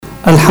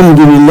الحمد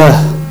لله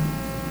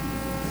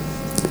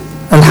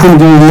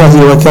الحمد لله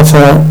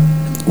وكفى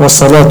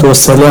والصلاة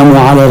والسلام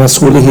على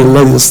رسوله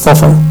الذي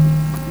اصطفى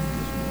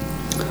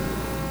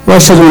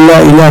وأشهد أن لا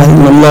إله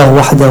إلا الله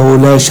وحده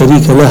لا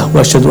شريك له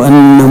وأشهد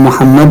أن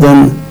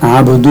محمدا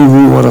عبده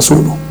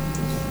ورسوله.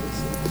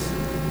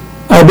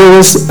 I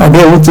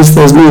bear witness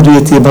there is no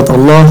deity but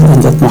Allah,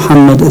 and that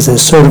Muhammad is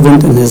his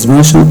servant and his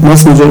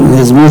messenger and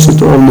his mercy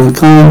to all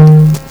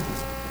mankind.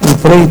 We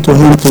pray to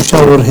him to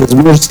shower his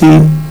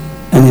mercy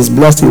and his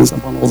blessings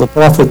upon all the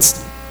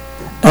prophets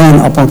and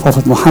upon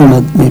Prophet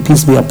Muhammad. May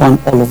peace be upon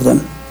all of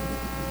them.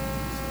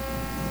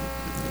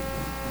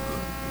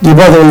 Dear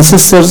brothers and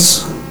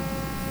sisters,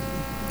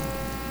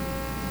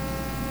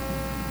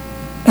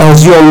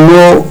 as you all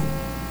know,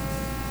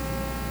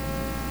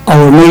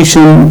 our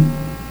nation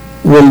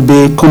will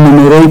be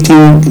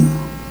commemorating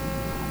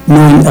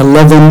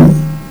 9/11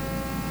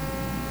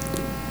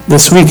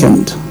 this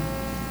weekend.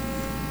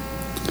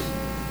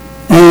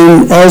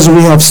 And as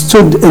we have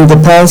stood in the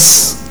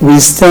past, we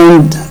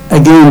stand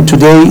again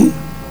today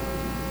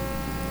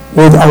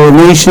with our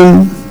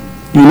nation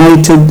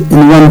united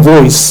in one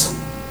voice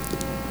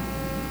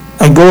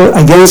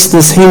against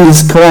this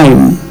heinous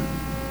crime.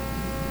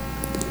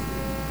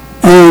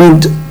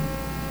 And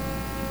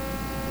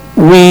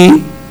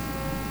we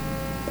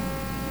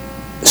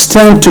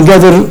stand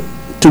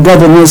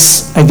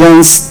togetherness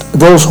against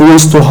those who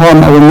want to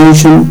harm our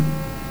nation,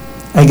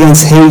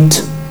 against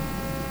hate.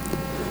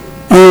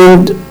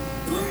 And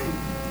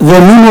the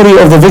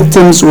memory of the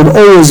victims will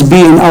always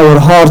be in our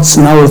hearts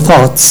and our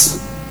thoughts.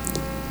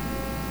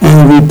 And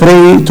we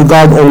pray to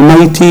God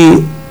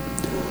Almighty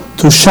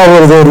to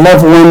shower their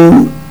loved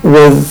one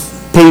with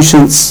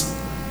patience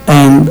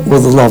and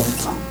with love.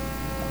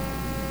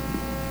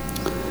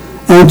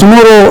 And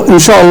tomorrow,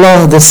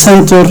 inshallah, the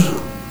center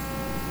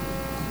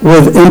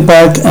with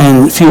Impact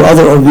and a few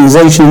other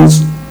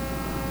organizations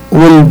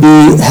will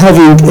be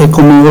having a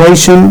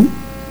commemoration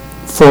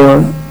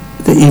for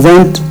the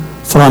event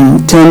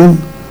from 10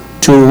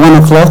 to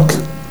 1 o'clock.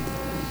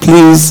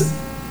 Please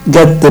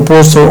get the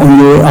poster on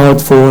your way out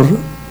for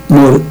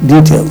more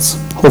details.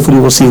 Hopefully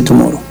we'll see you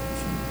tomorrow.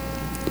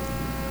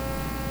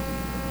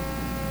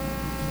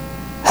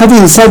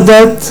 Having said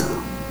that,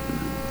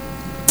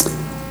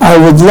 I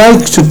would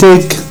like to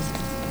take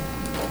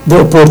the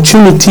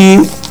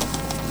opportunity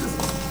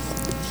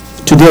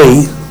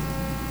today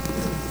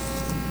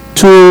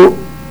to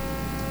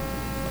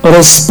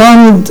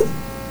respond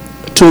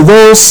to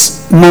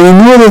those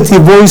minority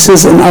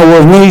voices in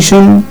our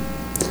nation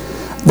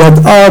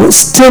that are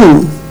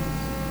still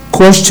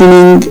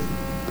questioning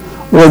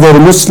whether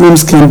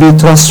Muslims can be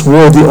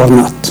trustworthy or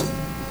not.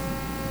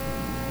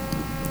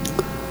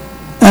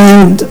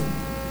 And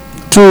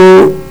to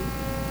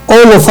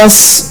all of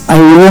us, I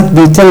will not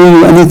be telling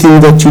you anything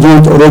that you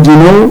don't already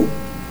know,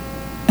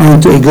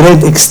 and to a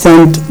great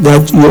extent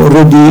that you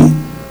already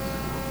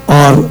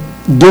are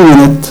doing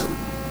it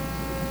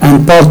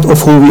and part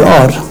of who we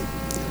are.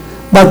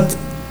 But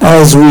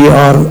as we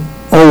are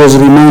always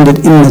reminded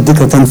إِنَّ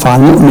الذِّكْرَ تَنْفَعُ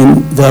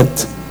الْمُؤْمِنِ,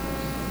 that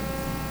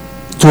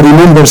to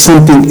remember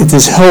something, it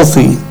is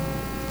healthy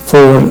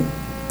for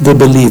the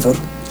believer.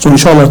 So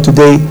inshallah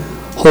today,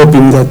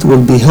 hoping that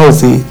will be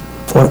healthy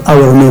for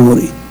our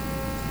memory.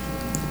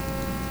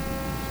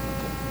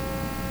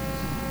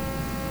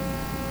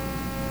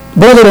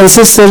 Brothers and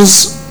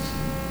sisters,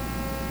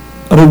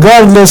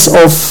 regardless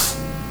of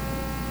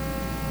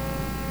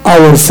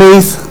our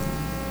faith,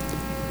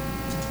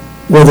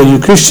 whether you're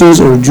Christians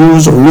or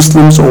Jews or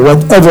Muslims or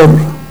whatever,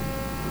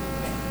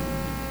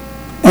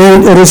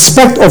 and in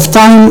respect of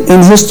time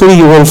in history,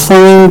 you will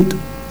find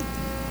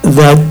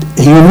that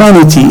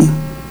humanity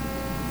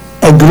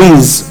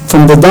agrees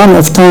from the dawn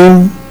of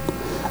time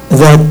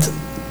that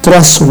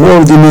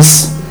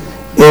trustworthiness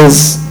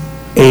is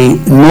a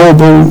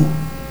noble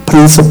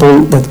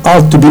principle that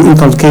ought to be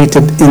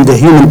inculcated in the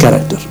human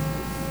character.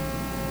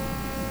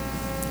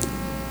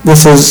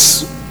 This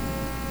is,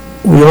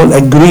 we all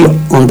agree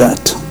on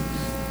that.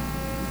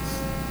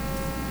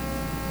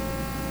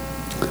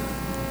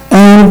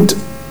 And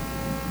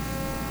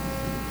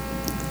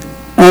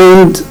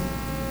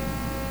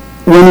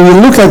when we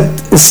look at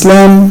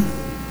Islam,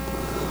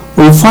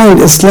 we find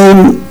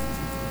Islam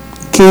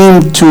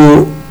came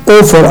to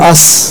offer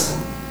us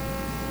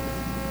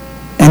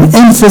an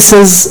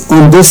emphasis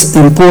on this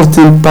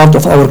important part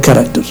of our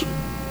character.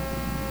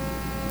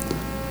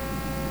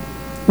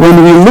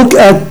 When we look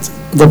at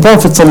the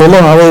Prophet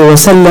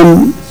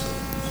ﷺ,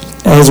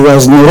 as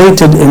was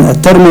narrated in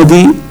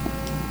At-Tirmidhi,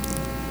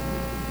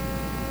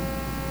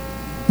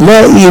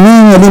 لا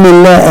إيمان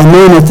لمن لا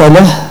أمانة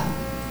له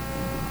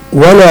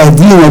ولا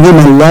دين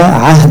لمن لا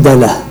عهد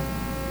له.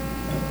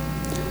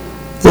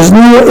 There's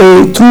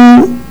no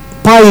true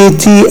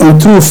piety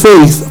and true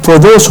faith for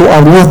those who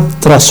are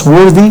not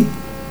trustworthy,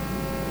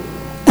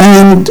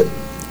 and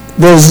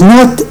there's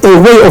not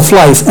a way of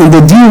life, and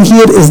the deen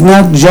here is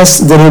not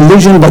just the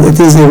religion, but it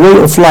is a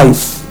way of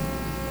life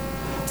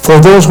for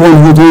those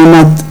who do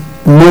not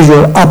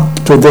measure up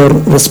to their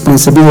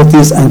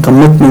responsibilities and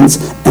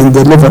commitments and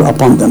deliver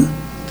upon them.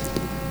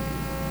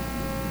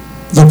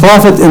 The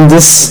Prophet in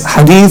this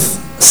hadith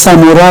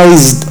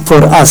summarized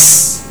for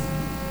us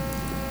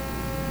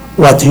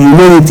what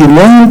humanity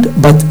learned,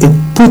 but it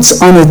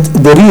puts on it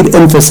the real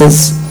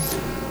emphasis.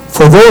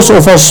 For those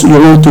of us you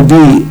want to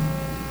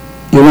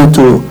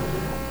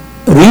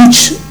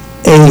reach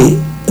a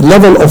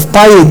level of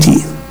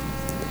piety,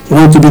 you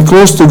want to be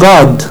close to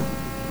God,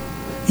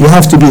 you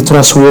have to be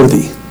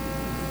trustworthy.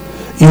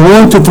 You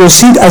want to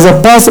proceed as a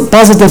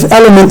positive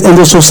element in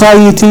the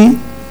society,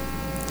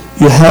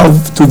 you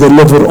have to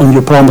deliver on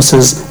your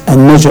promises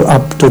and measure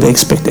up to the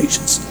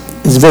expectations.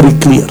 It's very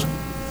clear.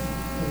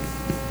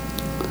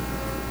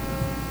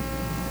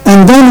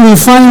 And then we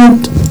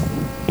find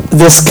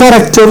this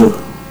character,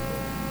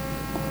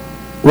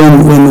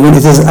 when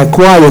it is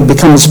acquired,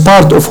 becomes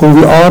part of who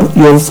we are,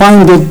 you'll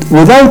find it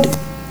without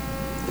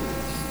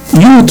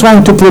you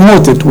trying to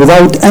promote it,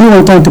 without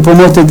anyone trying to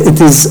promote it, it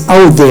is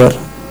out there.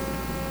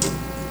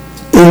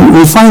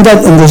 We find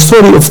that in the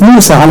story of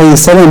Musa alayhi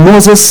salam,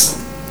 Moses,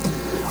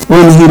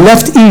 when he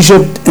left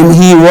Egypt and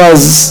he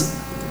was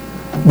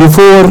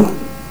before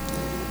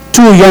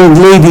two young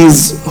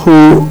ladies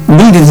who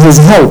needed his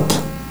help.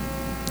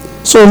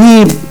 So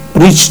he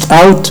reached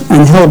out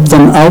and helped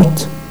them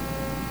out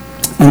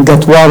and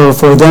got water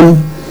for them.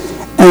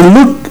 And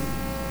look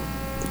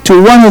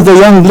to one of the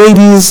young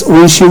ladies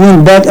when she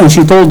went back and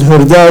she told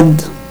her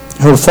dad,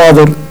 her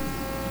father,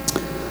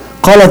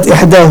 قالت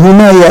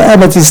إحداهما يا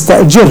أبت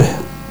استأجره.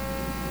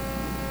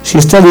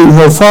 She's telling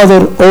her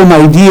father, oh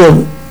my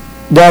dear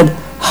dad,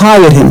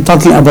 hire him,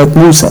 talking about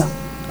Musa,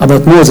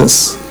 about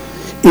Moses.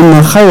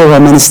 إن خير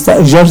من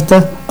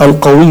استأجرت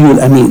القوي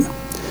الأمين.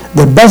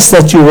 The best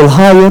that you will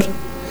hire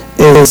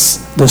is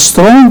the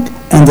strong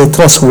and the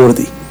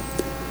trustworthy.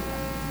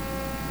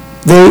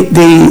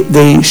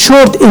 The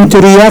short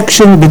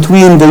interaction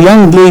between the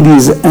young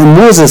ladies and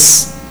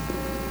Moses,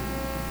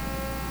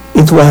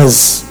 it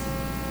was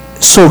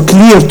so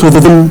clear to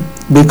them,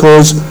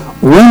 because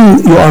when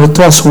you are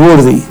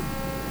trustworthy,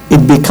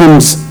 it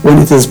becomes, when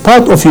it is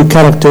part of your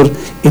character,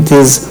 it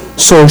is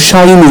so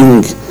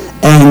shining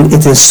and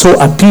it is so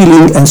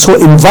appealing and so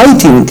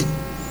inviting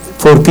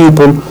for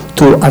people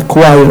to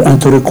acquire and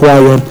to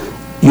require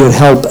your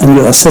help and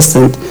your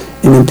assistance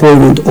in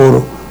employment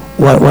or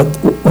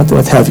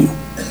what have you.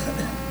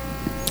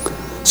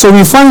 So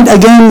we find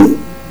again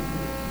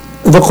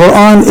the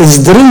Quran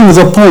is drilling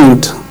the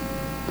point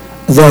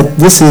that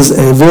this is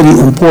a very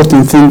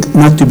important thing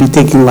not to be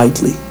taken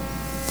lightly.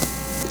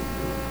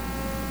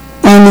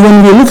 And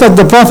when we look at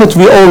the Prophet,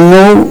 we all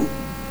know,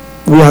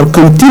 we are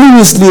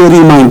continuously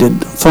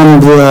reminded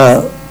from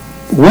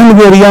when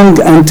we are young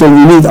until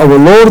we meet our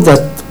Lord,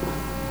 that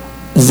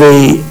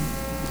the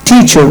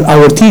teacher,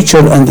 our teacher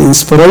and the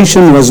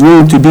inspiration was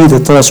known to be the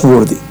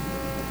trustworthy.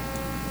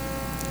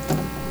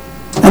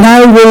 And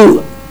I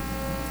will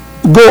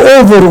go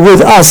over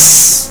with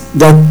us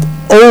that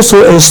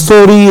also a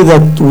story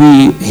that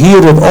we hear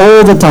it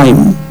all the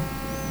time.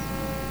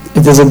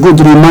 It is a good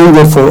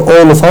reminder for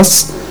all of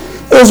us,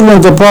 is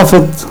when the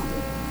Prophet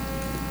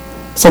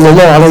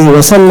sallallahu alaihi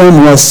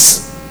wasallam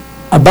was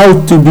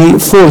about to be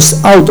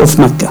forced out of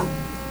Mecca.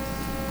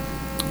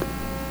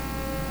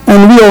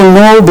 And we all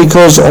know,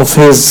 because of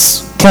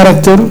his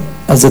character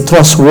as a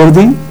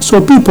trustworthy,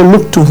 so people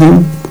look to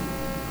him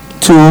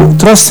to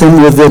trust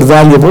him with their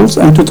valuables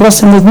and to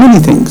trust him with many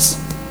things.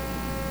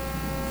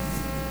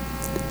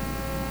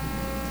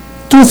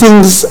 Two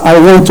things I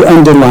want to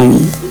underline.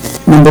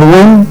 Number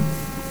one,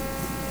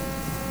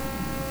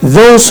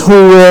 those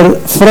who were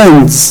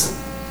friends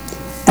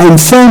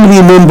and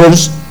family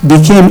members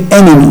became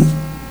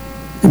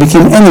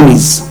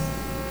enemies.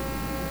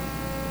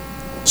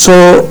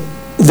 So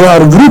there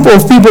are a group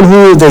of people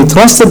who they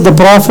trusted the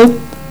Prophet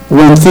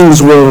when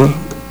things were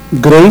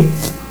great,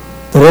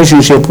 the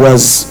relationship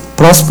was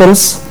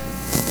prosperous,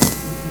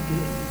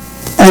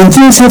 and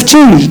things have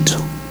changed.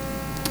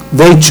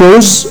 They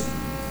chose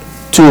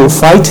to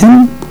fight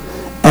him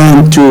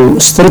and to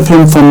strip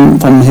him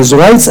from his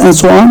rights and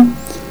so on.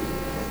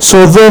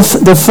 So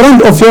the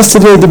friend of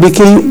yesterday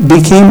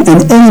became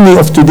an enemy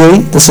of today.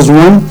 This is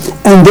one.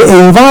 And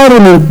the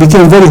environment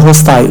became very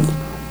hostile.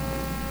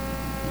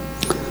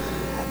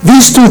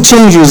 These two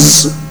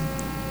changes,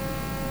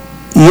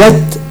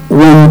 yet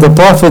when the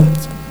Prophet,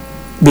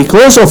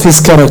 because of his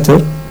character,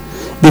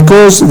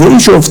 because the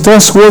issue of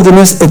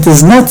trustworthiness, it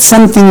is not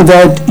something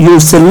that you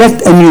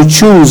select and you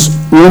choose.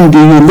 When do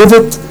you live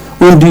it?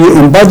 When do you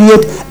embody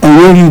it? And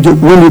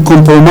when you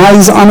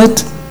compromise on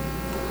it?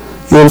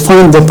 You will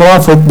find the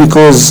Prophet,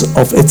 because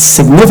of its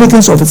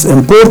significance, of its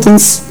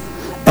importance,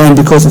 and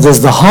because it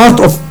is the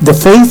heart of the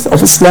faith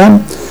of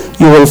Islam,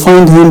 you will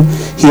find him,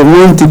 he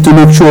wanted to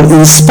make sure,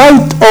 in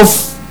spite of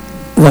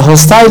the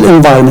hostile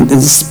environment,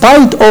 in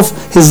spite of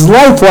his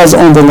life was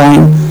on the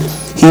line,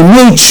 he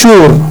made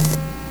sure,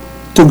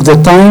 took the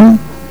time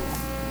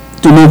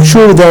to make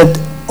sure that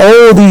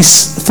all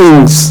these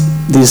things,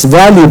 these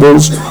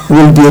valuables,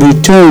 will be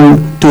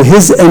returned to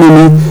his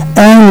enemy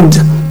and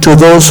to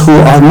those who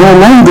are no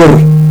longer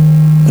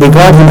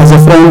regard him as a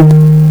friend,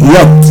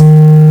 yet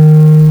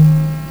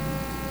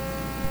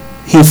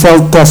he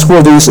felt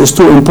trustworthiness is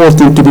too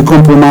important to be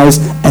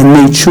compromised and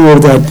made sure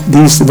that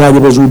these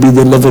valuables will be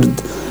delivered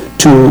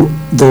to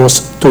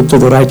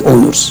the right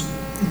owners.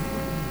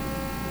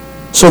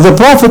 So the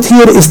Prophet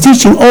here is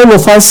teaching all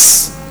of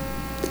us,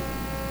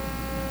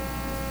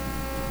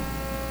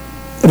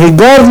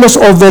 regardless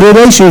of the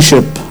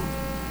relationship,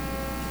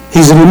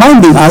 he's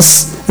reminding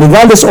us,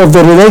 regardless of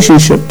the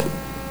relationship,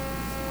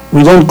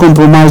 we don't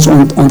compromise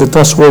on the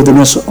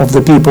trustworthiness of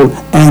the people,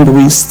 and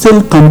we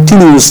still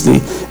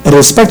continuously, in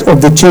respect of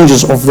the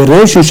changes of the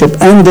relationship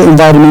and the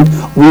environment,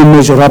 we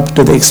measure up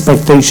to the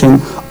expectation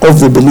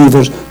of the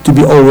believers to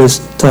be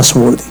always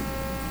trustworthy.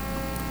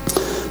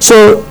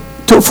 So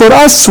for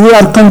us, we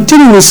are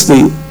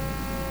continuously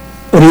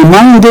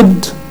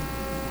reminded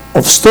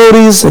of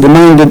stories,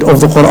 reminded of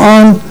the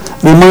Quran,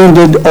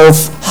 reminded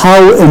of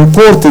how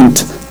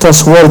important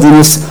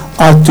trustworthiness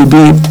ought to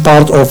be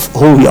part of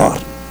who we are.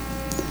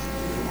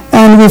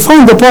 And we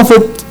find the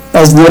Prophet,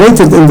 as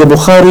narrated in the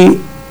Bukhari,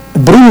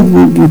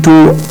 bring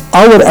to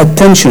our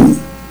attention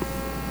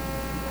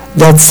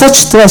that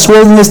such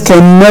trustworthiness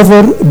can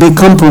never be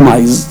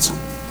compromised.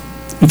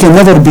 We can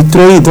never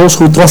betray those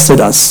who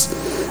trusted us.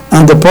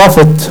 And the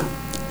Prophet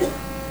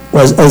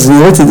was, as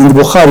narrated in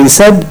the Bukhari,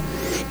 said,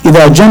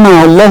 إِذَا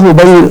جَمَعَ اللَّهُ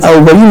بَيْنَ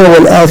الْأَوَّلِينَ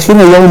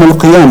وَالْآخِرِينَ يَوْمَ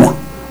الْقِيَامَةِ.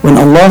 When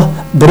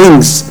Allah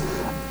brings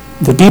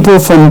the people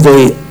from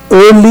the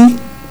early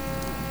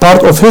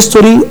part of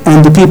history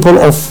and the people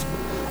of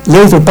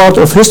later part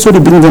of history,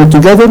 bring them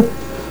together,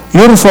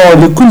 يُرْفَعُ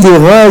لِكُلِّ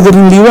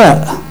غَادِرٍ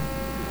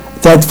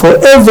لِوَاءٍ. That for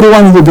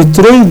everyone who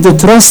betrayed the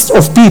trust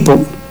of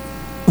people,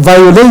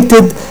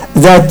 violated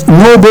that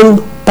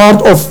noble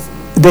part of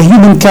the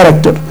human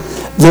character,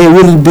 there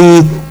will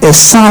be a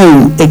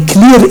sign, a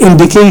clear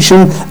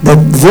indication that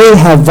they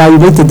have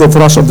violated the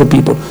trust of the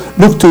people.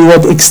 Look to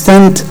what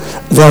extent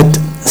that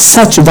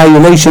such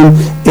violation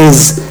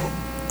is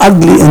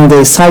ugly in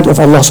the sight of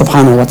Allah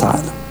subhanahu wa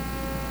ta'ala.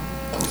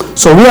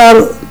 So we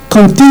are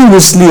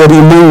continuously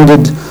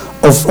reminded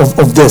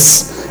of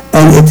this,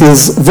 and it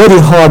is very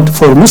hard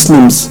for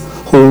Muslims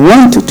who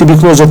want to be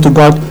closer to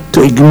God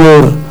to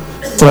ignore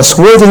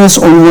trustworthiness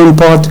on one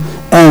part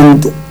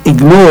and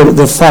ignore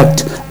the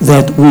fact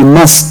that we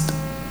must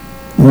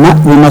not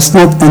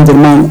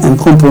undermine and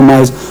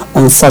compromise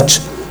on such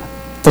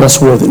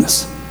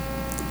trustworthiness.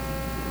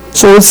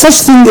 So if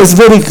such thing is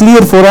very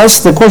clear for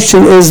us, the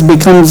question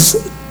becomes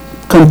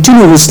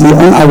continuously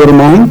on our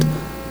mind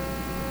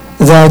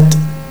that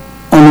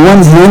on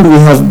one hand we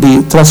have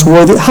the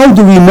trustworthy. How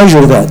do we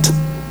measure that?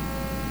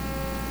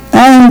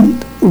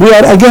 And we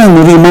are again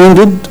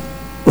reminded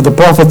with the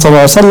Prophet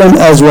ﷺ,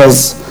 as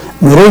was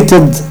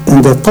narrated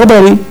in the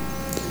Tabari,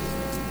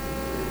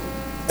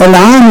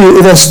 العامل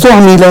إذا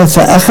استعمل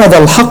فأخذ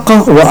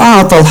الحق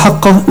وأعطى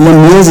الحق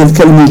لم يزل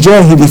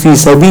كالمجاهد في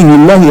سبيل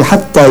الله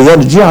حتى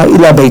يرجع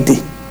إلى بيته.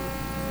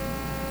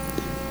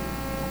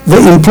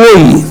 The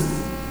employee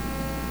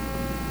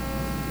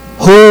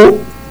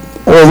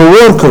or the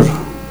worker,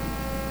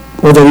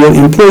 whether your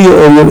employee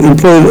or your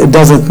employer, it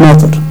doesn't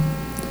matter,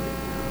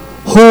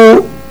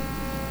 who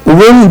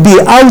will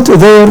be out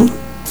there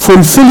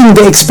fulfilling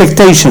the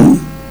expectation,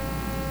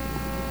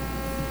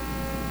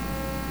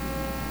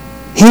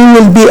 he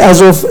will be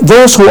as of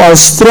those who are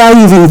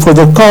striving for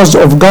the cause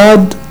of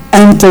God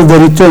until they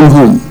return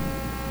home.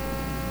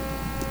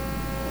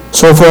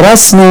 So for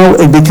us now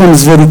it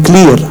becomes very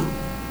clear,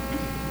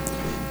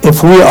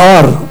 if we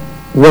are,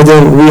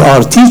 whether we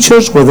are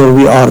teachers, whether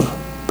we are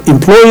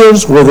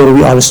employers, whether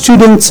we are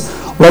students,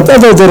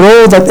 whatever the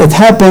role that it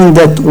happened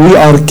that we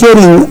are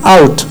carrying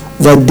out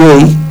that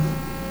day,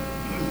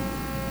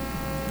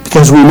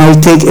 because we might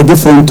take a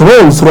different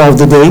role throughout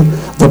the day,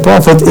 the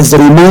Prophet is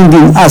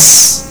reminding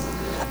us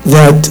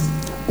that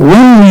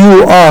when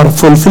you are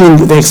fulfilling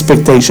the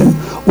expectation,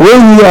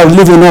 when you are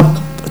living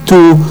up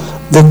to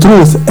the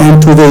truth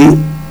and to the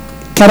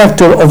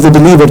character of the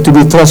believer to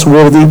be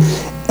trustworthy,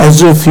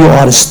 as if you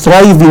are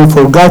striving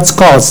for God's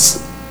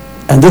cause.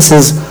 And this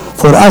is,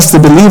 for us the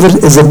believer,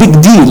 is a big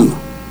deal.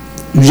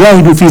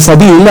 يجاهد في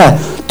سبيل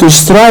الله, to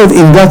strive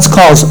in God's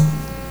cause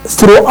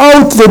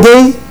throughout the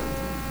day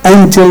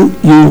until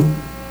you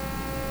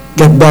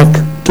get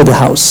back to the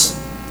house.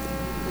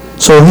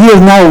 So here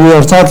now we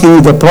are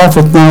talking, the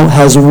Prophet now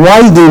has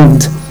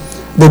widened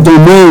the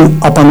domain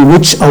upon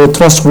which our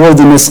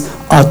trustworthiness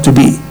ought to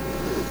be.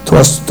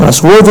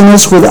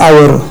 Trustworthiness with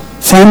our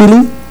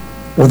family,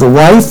 with the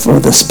wife or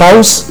the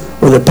spouse,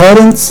 with the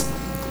parents,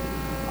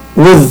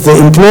 with the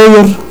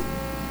employer,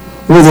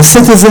 with the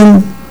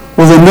citizen,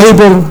 with the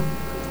neighbor.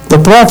 The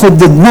Prophet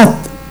did not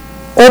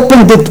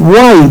open it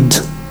wide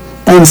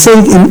and say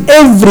in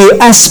every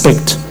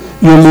aspect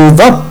you live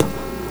up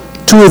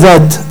to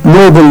that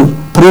noble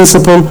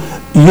principle,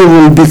 you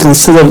will be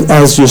considered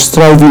as you're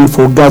striving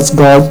for God's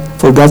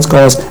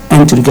cause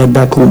until you get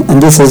back home.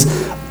 And this is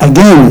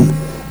again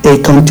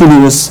a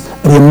continuous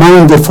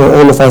reminder for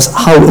all of us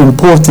how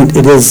important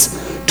it is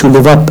to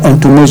live up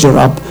and to measure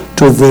up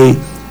to the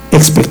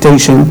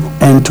expectation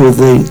and to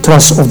the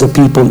trust of the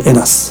people in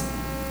us.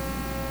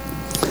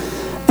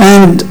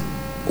 And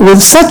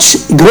with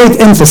such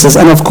great emphasis,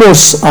 and of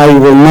course I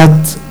will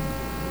not,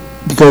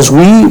 because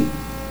we,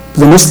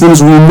 the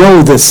Muslims, we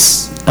know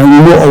this, and we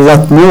know a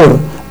lot more,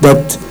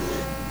 that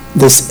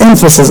this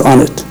emphasis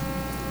on it.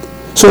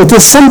 So it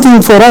is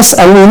something for us.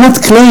 I will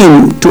not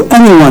claim to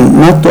anyone,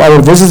 not to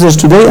our visitors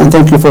today, and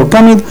thank you for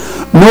coming,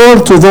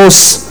 nor to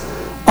those,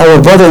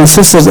 our brothers and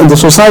sisters in the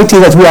society,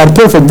 that we are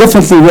perfect.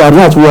 Definitely we are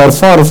not. We are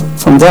far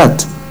from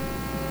that.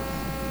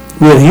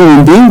 We are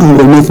human beings who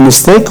will make a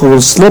mistake, who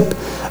will slip.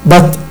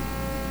 But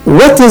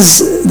what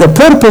is the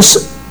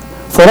purpose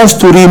for us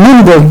to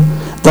remember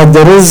that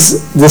there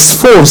is this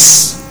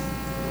force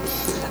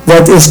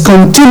that is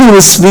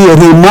continuously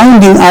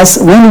reminding us,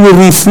 when we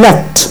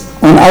reflect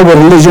on our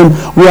religion,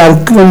 we are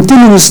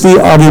continuously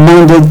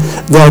reminded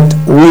that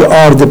we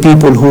are the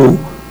people who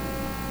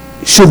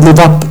should live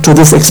up to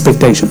this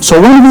expectation. So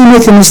when we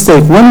make a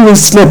mistake, when we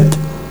slip,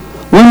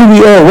 when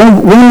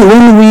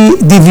we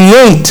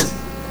deviate,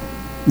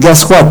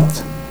 guess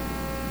what?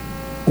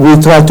 We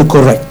try to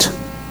correct.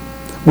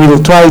 We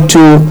will try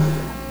to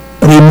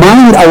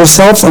remind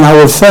ourselves and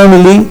our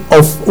family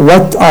of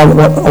what are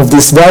of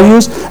these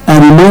values,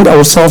 and remind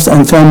ourselves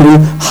and family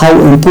how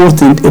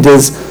important it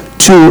is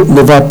to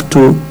live up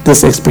to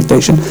this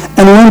expectation.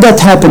 And when that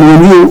happens,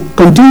 when you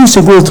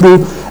continuously go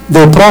through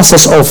the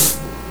process of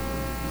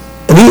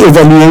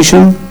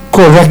re-evaluation,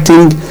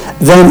 correcting,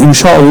 then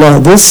inshallah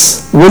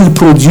this will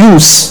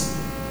produce,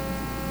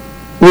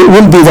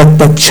 will be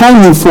that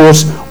shining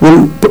force,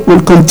 will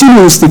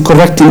continuously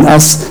correcting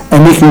us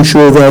and making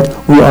sure that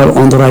we are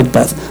on the right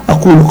path.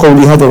 أقول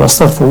قولي هذا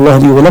وأستغفر الله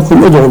لي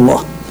ولكم. ادعوا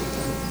الله.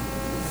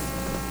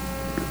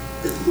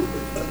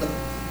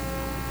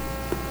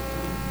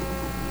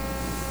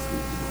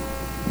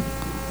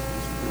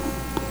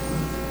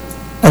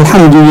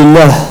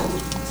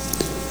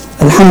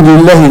 الحمد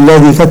لله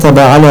الذي كتب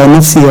على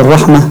نفسه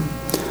الرحمة،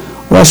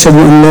 وأشهد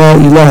أن لا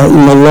إله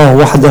إلا الله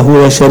وحده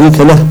لا شريك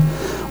له،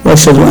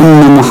 وأشهد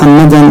أن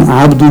محمدا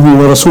عبده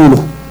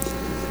ورسوله.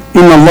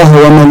 إن الله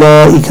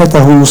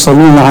وملائكته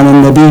يصلون على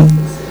النبي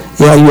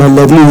يا أيها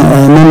الذين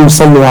آمنوا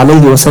صلوا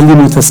عليه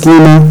وسلموا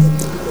تسليما.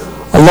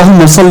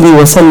 اللهم صل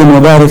وسلم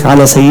وبارك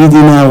على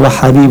سيدنا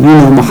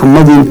وحبيبنا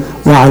محمد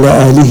وعلى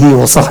آله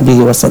وصحبه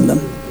وسلم.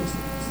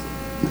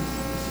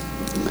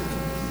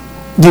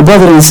 Dear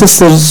brothers and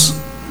sisters,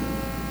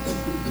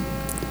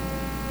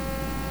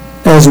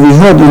 as we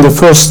heard in the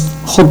first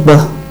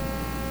khutbah,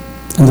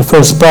 in the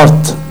first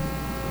part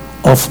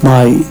of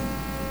my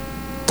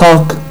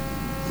talk,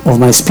 of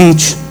my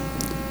speech,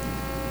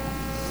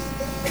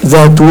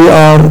 that we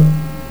are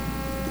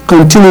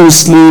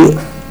continuously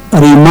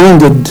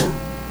reminded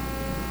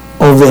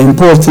of the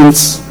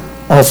importance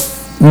of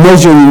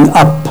measuring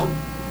up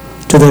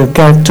to the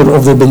character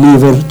of the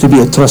believer to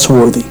be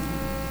trustworthy.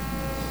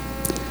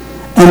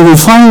 And we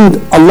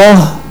find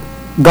Allah,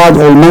 God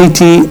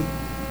Almighty,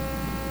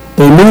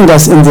 remind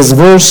us in this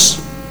verse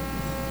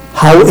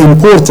how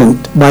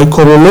important, by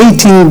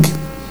correlating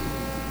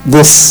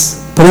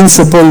this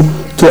principle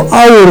to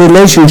our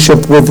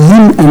relationship with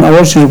Him and our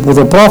relationship with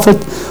the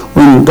Prophet,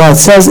 when God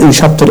says in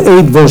chapter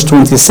 8 verse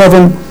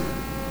 27,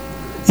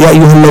 يا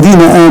أيها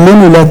الذين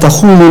آمنوا لا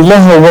تخونوا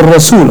الله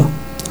والرسول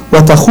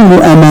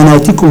وتخونوا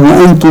أماناتكم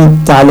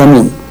وأنتم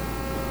تعلمون.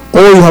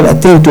 All you have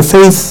attained to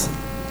faith,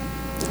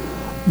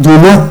 do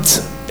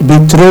not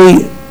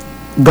betray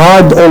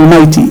God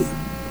Almighty,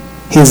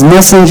 His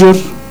messenger,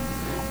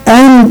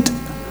 and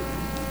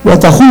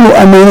وتخونوا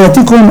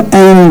أماناتكم,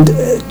 and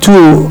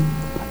to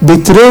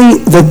betray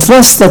the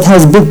trust that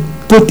has been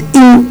put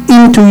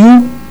into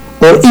you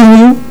or in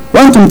you,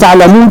 وأنتم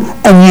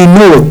تعلمون, and you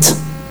know it.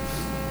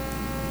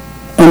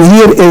 And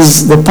here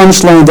is the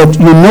punchline, that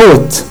you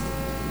know it.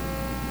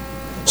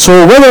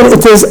 So whether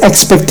it is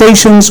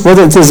expectations,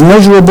 whether it is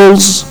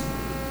measurables,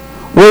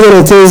 whether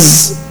it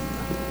is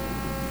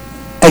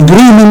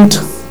agreement,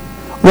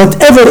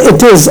 whatever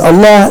it is,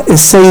 Allah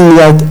is saying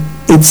that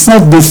it's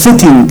not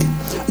befitting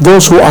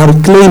those who are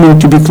claiming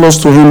to be close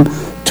to Him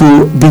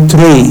to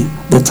betray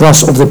the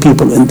trust of the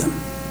people in them.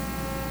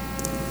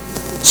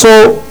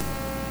 So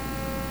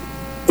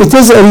it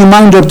is a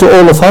reminder to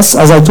all of us,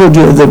 as I told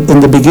you in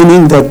the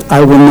beginning, that I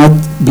will not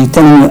be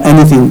telling you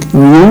anything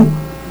new,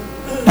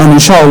 and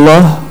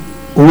inshallah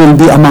we will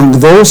be among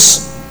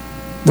those,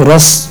 the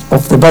rest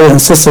of the brothers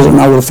and sisters in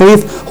our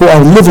faith, who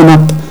are living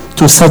up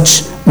to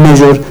such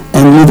measure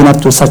and living up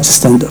to such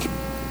standard.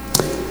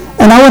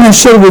 And I want to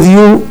share with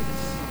you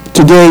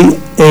today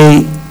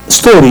a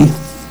story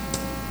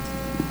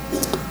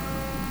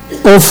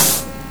of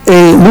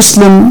a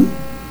Muslim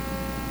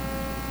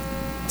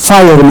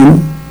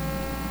fireman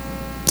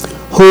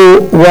who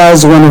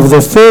was one of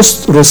the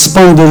first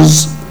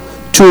responders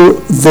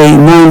to the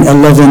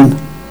 9/11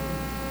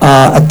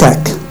 attack.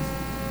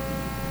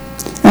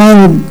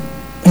 And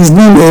his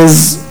name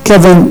is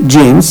Kevin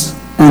James,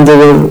 and there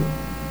were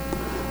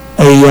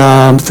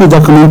a few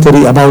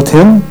documentary about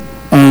him,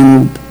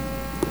 and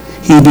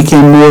he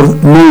became more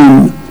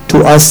known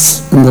to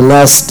us in the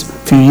last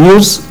few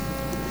years.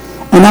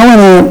 And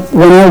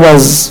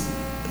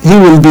he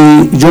will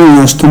be joining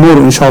us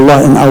tomorrow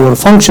inshallah in our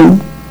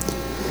function,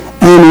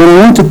 And when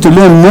I wanted to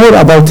learn more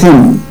about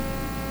him,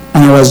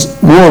 and I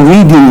was more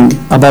reading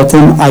about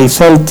him, I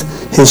felt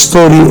his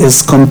story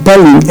is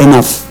compelling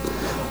enough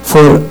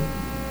for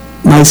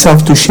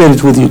myself to share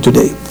it with you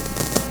today.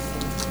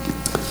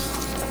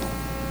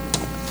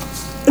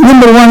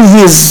 Number one,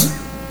 he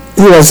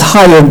was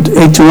hired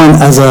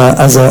 81 as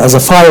a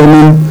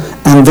fireman,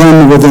 and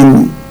then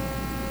within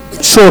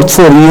short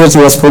 4 years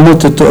he was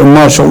promoted to a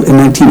marshal in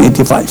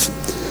 1985.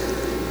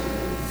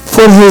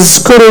 For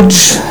his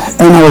courage,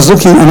 and I was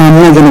looking, and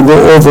I'm not going to go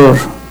over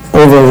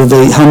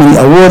how many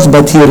awards,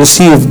 but he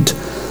received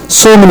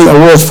so many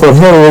awards for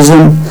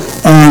heroism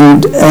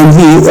and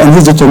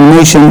his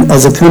determination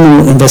as a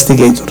criminal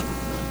investigator.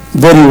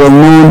 Very well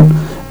known,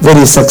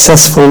 very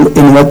successful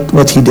in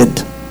what he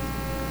did.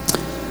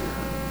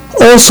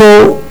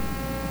 Also,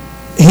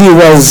 he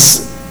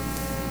was,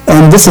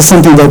 and this is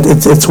something that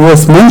it's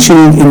worth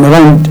mentioning, in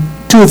around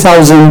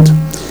 2000,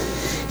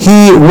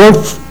 he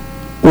worked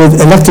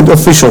with elected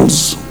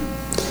officials,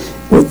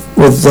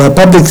 with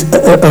public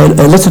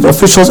elected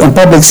officials and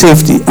public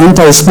safety,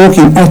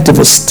 anti-smoking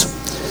activists.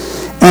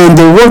 And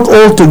they worked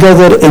all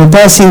together in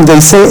passing, they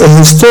say, a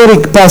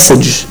historic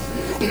passage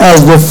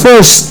as the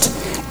first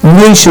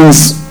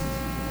nation's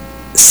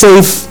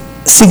safe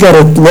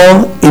cigarette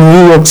law in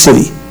New York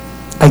City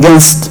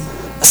against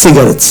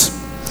cigarettes.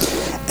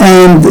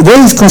 And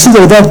they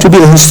consider that to be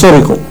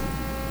historical.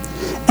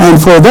 And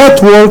for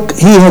that work,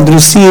 he had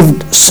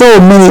received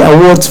so many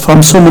awards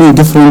from so many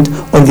different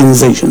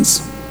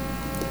organizations.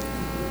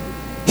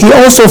 He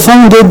also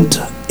founded,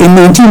 in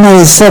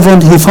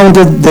 1997, he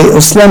founded the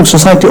Islamic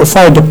Society of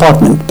Fire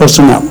Department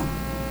personnel.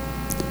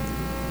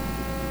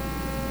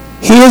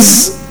 He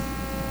is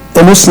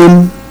a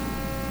Muslim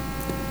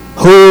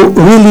who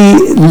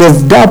really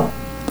lived up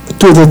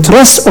to the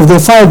trust of the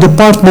fire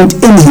department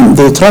in him.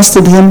 They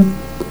trusted him,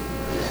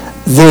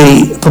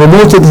 they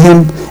promoted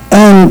him,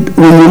 and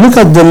when you look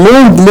at the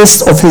long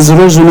list of his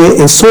resume,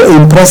 is so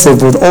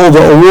impressive with all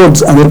the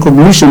awards and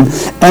recognition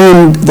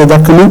and the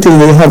documentary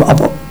they have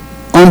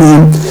on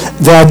him,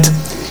 that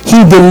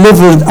he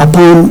delivered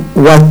upon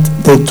what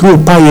the true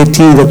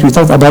piety that we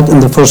talked about in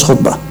the first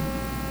khutbah.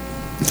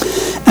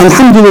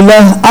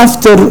 Alhamdulillah,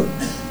 after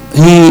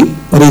he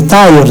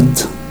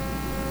retired,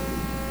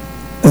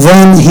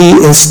 then he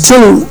is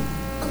still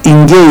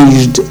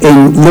engaged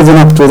in living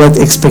up to that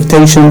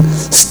expectation,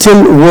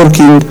 still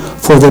working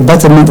for the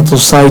betterment of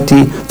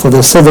society, for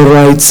the civil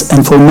rights,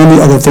 and for many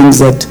other things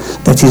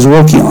that he's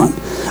working on.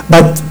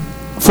 But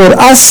for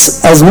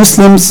us as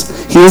Muslims,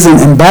 he is an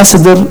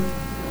ambassador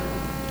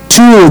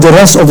to the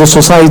rest of the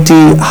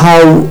society,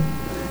 how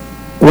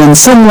when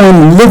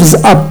someone lives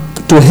up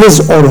to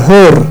his or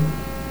her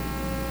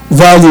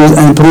values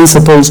and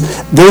principles,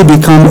 they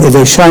become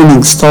the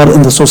shining star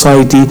in the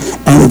society,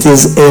 and it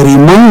is a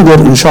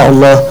reminder,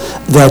 inshallah,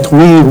 that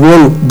we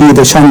will be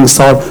the shining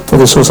star for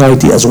the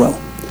society as well.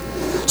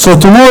 So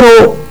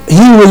tomorrow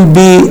he will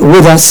be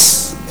with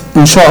us,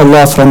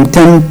 inshallah, from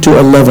 10 to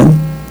 11.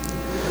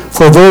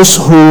 For those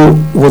who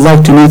would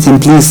like to meet him,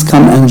 please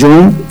come and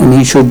join, and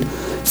he should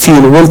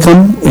feel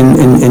welcome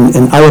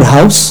in our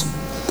house.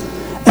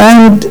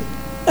 And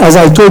as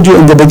I told you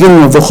in the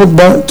beginning of the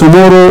khutbah,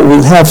 tomorrow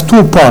we'll have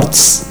two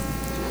parts.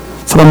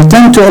 From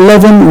 10 to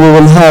 11 we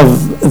will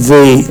have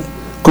the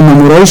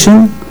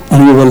commemoration,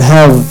 and we will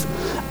have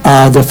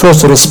the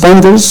first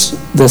responders,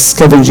 the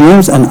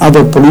scavengers and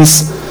other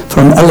police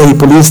from LA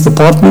Police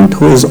Department,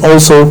 who is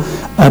also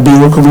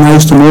being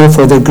recognized tomorrow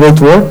for their great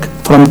work,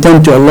 from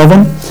 10 to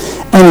 11.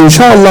 And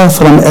inshallah,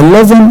 from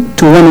 11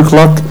 to 1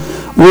 o'clock,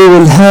 we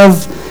will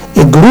have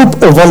a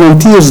group of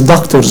volunteers,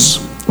 doctors.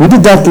 We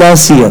did that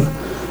last year.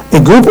 A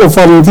group of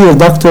volunteer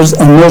doctors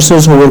and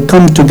nurses who will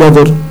come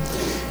together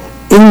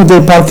in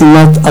the parking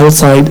lot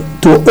outside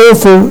to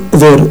offer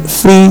their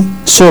free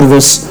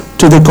service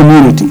to the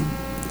community.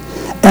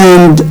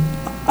 And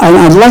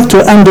I'd like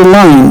to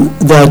underline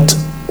that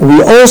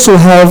we also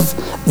have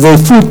the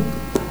food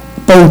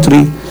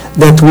pantry,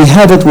 that we've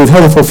had it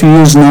for a few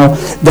years now,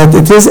 that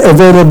it is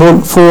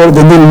available for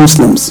the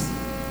non-Muslims.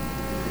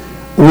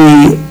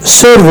 We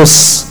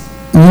service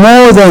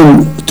more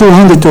than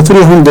 200 to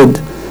 300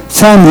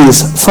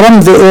 families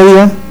from the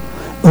area,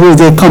 who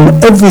they come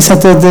every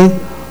Saturday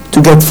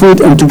to get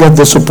food and to get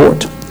the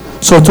support.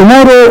 So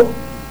tomorrow,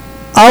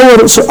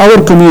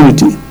 our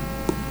community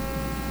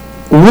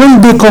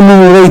will be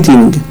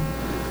commemorating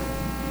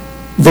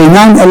the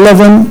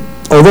 9/11,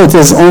 although it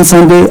is on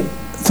Sunday,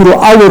 through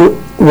our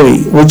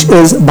way, which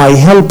is by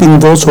helping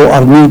those who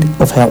are in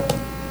need of help.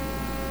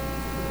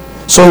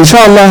 So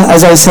inshallah,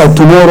 as I said,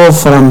 tomorrow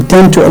from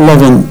 10 to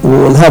 11, we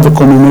will have a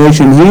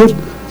commemoration here,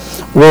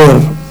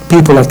 where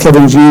people like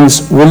Kevin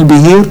James will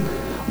be here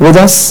with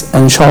us,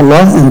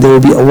 inshallah, and they will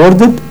be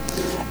awarded.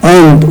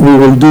 And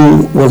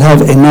we'll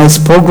have a nice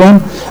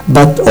program.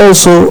 But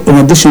also, in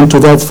addition to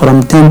that,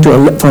 from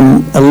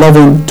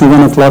 11 to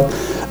 1 o'clock,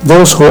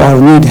 those who are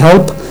need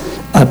help,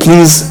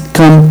 please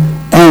come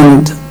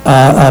and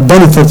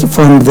benefit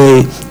from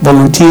the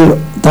volunteer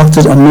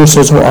doctors and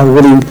nurses who are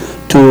willing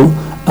to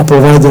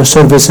provide their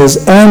services.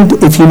 And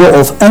if you know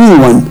of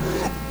anyone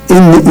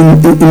in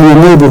your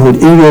neighborhood,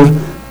 in your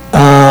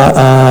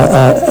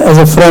as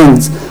a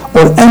friends,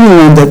 or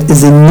anyone that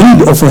is in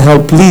need of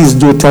help, please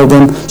do tell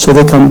them so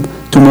they come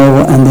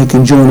tomorrow and they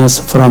can join us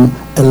from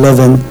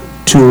 11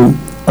 to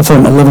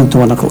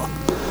 1 o'clock.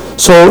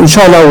 So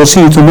inshallah we'll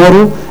see you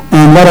tomorrow,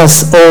 and let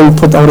us all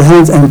put our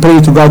hands and pray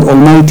to God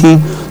Almighty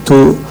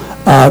to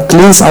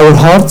cleanse our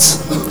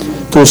hearts,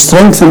 to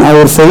strengthen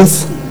our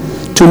faith,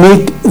 to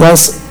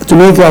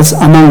make us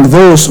among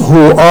those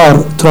who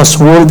are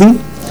trustworthy,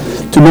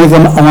 to make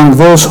them among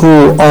those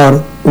who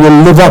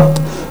will live up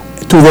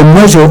to the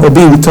measure of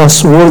being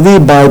trustworthy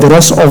by the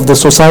rest of the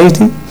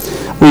society.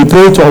 We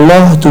pray to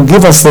Allah to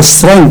give us the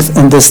strength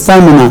and the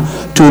stamina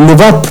to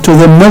live up to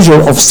the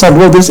measure of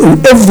trustworthiness in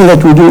everything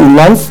that we do in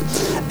life.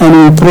 And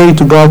we pray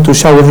to God to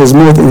shower His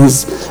mercy and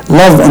His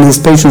love and His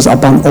patience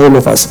upon all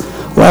of us.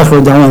 وآخر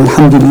دعوانا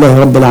الحمد لله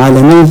رب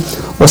العالمين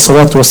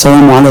والصلاة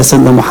والسلام على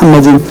سيدنا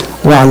محمد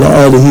وعلى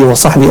آله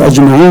وصحبه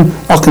أجمعين.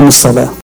 أقم الصلاة.